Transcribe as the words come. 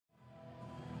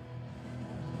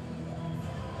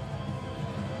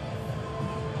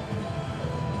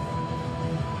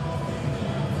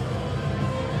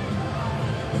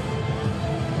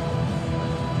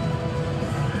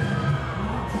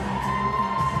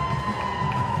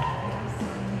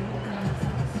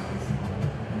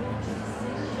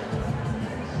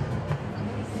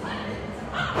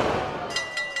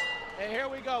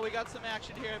go. We got some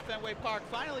action here at Fenway Park.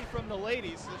 Finally from the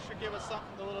ladies. This should give us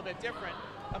something a little bit different.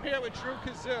 I'm here with Drew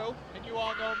Kazoo, and you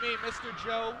all know me, Mr.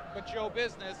 Joe, but Joe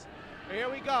Business. But here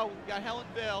we go. We got Hellen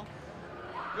Vale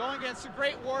going against the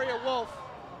great Warrior Wolf.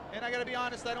 And I got to be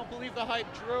honest, I don't believe the hype,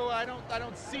 Drew. I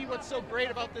don't see what's so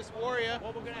great about this Warrior.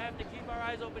 Well, we're going to have to keep our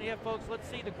eyes open here, folks. Let's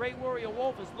see. The great Warrior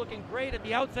Wolf is looking great at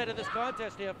the outset of this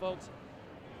contest here, folks.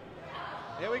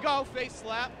 Here we go. Face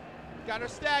slap. Got her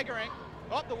staggering.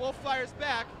 Oh, the Wolf fires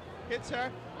back. Hits her.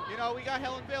 You know, we got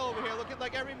Hellen Vale over here looking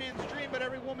like every man's dream but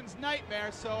every woman's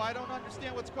nightmare, so I don't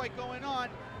understand what's quite going on.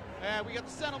 We got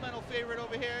the sentimental favorite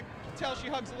over here. You can tell she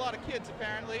hugs a lot of kids,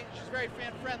 apparently. She's very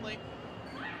fan-friendly.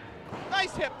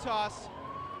 Nice hip toss.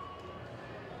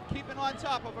 Keeping on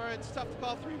top of her. It's tough to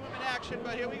call three-women action,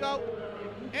 but here we go.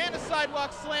 And a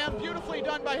sidewalk slam. Beautifully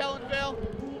done by Hellen Vale.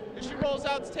 As she rolls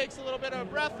out, takes a little bit of a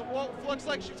breath. The Wolf looks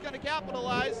like she's going to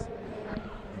capitalize.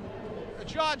 A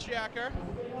jaw jacker.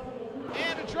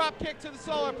 And a drop kick to the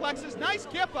solar plexus. Nice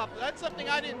kip up. That's something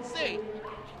I didn't see.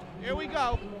 Here we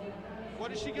go.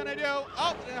 What is she going to do?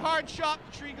 Oh, and a hard shot.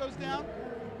 The tree goes down.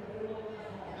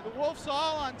 And the Wolf's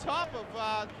all on top of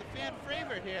the fan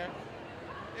favorite here.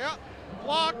 Yep.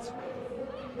 Blocked.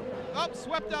 Oh,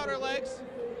 swept out her legs.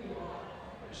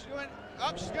 She's doing.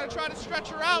 Oh, she's going to try to stretch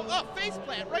her out. Oh, face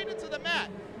plant right into the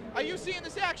mat. Are you seeing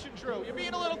this action, Drew? You're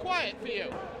being a little quiet for you.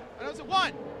 And it was a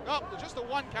one. Oh, just a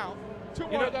one count. Two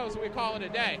more of those and we call it a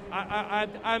day.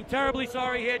 I'm terribly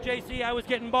sorry here, JC. I was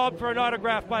getting mobbed for an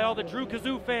autograph by all the Drew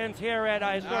Kazoo fans here at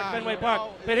historic Fenway Park.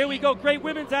 But here we go. Great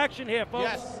women's action here, folks.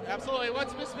 Yes, absolutely.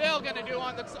 What's Miss Vale going to do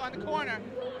on the corner?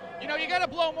 You know, you got to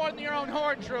blow more than your own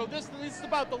horn, Drew. This is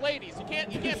about the ladies. You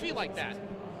can't be like that.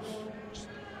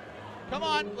 Come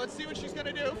on, let's see what she's going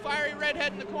to do. Fiery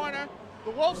redhead in the corner.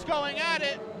 The Wolf's going at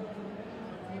it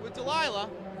with Delilah.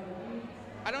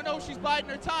 I don't know if she's biding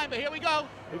her time, but here we go.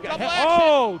 Double action.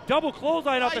 Oh, double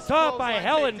clothesline nice off the top by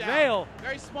Hellen Vale.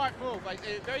 Very smart move.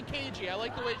 Very cagey. I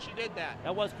like the way she did that.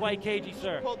 That was quite cagey,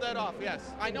 sir. She pulled that off, yes.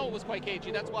 I know it was quite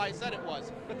cagey. That's why I said it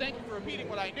was. But thank you for repeating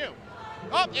what I knew.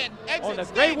 Up and exit. Oh,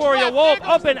 the great Warrior Wolf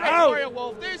up and out. Warrior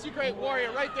Wolf. There's your great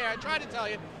Warrior right there. I tried to tell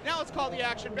you. Now let's call the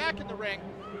action back in the ring.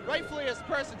 Rightfully, as the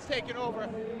person's taking over.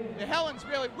 The Hellen's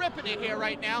really ripping it here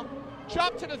right now.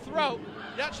 Chop to the throat.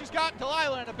 Yeah, she's got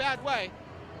Delilah in a bad way.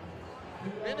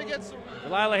 And against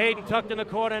Delilah Hayden tucked in the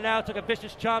corner now, took a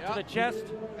vicious chop to the chest.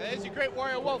 There's your great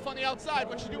Warrior Wolf on the outside.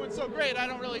 What she's doing so great, I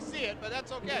don't really see it, but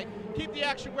that's okay. Keep the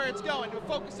action where it's going. We'll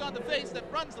focus on the face that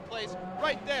runs the place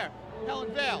right there.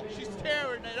 Hellen Vale, she's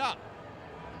tearing it up.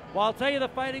 Well, I'll tell you the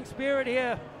fighting spirit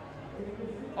here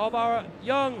of our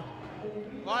young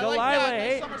Delilah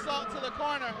Hayden. Nice somersault into the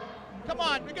corner. Come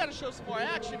on, we got to show some more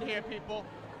action here, people.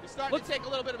 You're starting to take a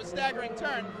little bit of a staggering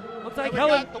turn. Looks like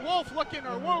Hellen. The Wolf looking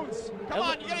her wounds. Come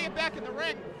on, you got to get back in the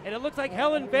ring. And it looks like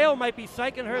Hellen Vale might be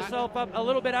psyching herself up a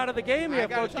little bit out of the game here, I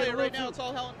got folks. to tell you right now, it's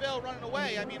all Hellen Vale running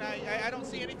away. I mean, I don't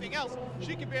see anything else.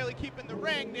 She can barely keep in the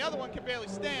ring. The other one can barely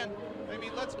stand. I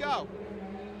mean, let's go.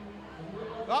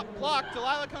 Oh, blocked.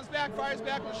 Delilah comes back, fires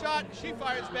back with a shot. She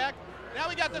fires back. Now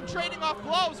we got them trading off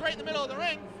blows right in the middle of the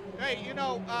ring. Hey, you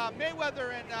know,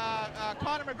 Mayweather and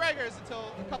Conor McGregor is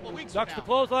until a couple of weeks Ducks from now. the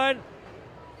clothesline.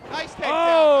 Nice takedown.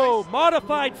 Oh, nice.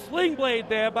 modified sling blade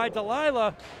there by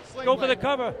Delilah. Sling Go blade. for the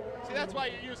cover. See, that's why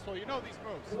you're useful. You know these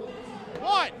moves.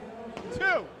 1,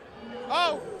 2.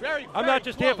 Oh, very I'm not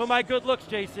just close. here for my good looks,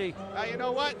 JC. You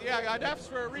know what? Yeah, I'd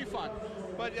ask for a refund.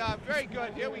 But very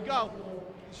good. Here we go.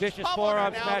 Vicious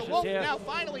forearm smashes the Wolf here. Now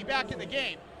finally back in the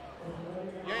game.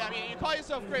 Yeah, I mean, you call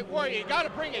yourself Great Warrior, you got to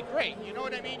bring it great. You know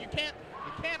what I mean? You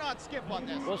cannot skip on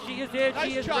this. Well, she is here.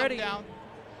 Nice she is chop ready. Down.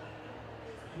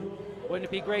 Wouldn't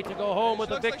it be great to go home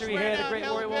with a victory here, the Great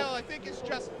Warrior Wolf? I think it's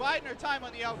just biding her time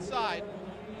on the outside,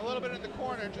 a little bit in the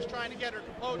corner, just trying to get her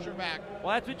composure back.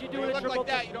 Well, that's what you do when in you a look triple like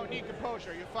that, you don't need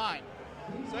composure. You're fine.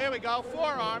 So here we go.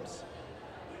 Forearms.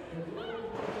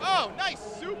 Oh, nice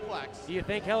suplex. Do you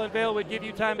think Hellen Vale would give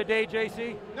you time of day,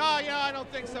 JC? No, I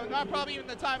don't think so. Not probably even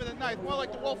the time of the night. More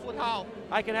like the Wolf would howl.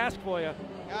 I can ask for you.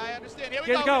 Yeah, I understand. Here we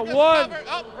Here's go. got one.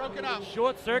 Oh, broken up.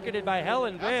 Short-circuited by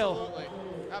Hellen Vale.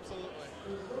 Absolutely.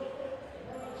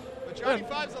 But Johnny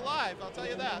Five's alive, I'll tell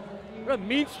you that. What a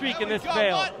mean streak in this Vale.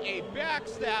 Vale. What a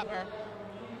backstabber.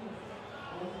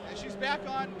 And she's back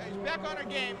on her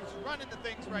game. She's running the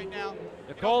things right now.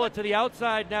 Nakoma to the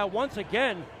outside now once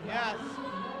again. Yes.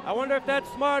 I wonder if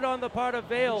that's smart on the part of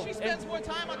Vale. She spends more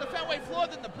time on the Fenway floor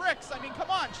than the bricks. I mean,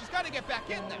 come on, she's got to get back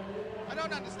in there. I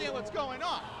don't understand what's going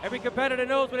on. Every competitor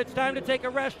knows when it's time to take a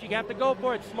rest, you have to go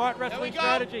for it. Smart wrestling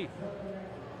strategy.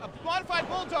 A modified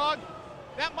bulldog.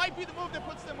 That might be the move that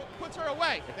puts her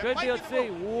away. It could be. Let's see.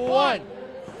 1,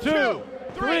 2,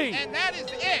 3. And that is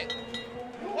it.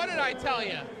 What did I tell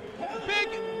you?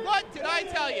 What did I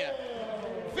tell you?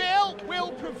 Vale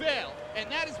will prevail, and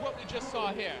that is what we just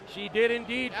saw here. She did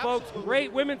indeed, folks.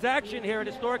 Great women's action here at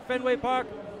historic Fenway Park.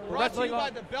 Brought to you by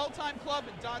the Belltime Club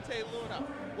and Dante Luna.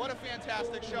 What a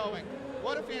fantastic showing.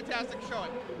 What a fantastic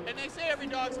showing. And they say every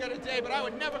dog's got a day, but I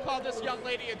would never call this young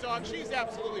lady a dog. She's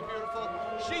absolutely beautiful.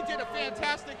 She did a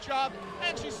fantastic job,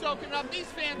 and she's soaking up. These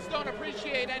fans don't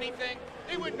appreciate anything.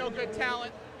 They wouldn't know good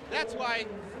talent. That's why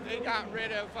they got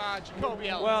rid of Jacoby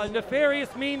Ellis. Well,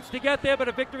 nefarious means to get there, but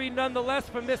a victory nonetheless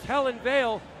for Miss Hellen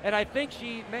Vale, and I think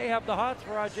she may have the hots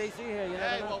for our JC here. You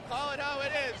hey, we'll call it how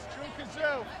it is. Drew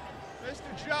Kazoo,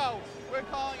 Mr. Joe, we're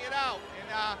calling it out,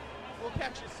 and we'll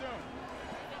catch you soon.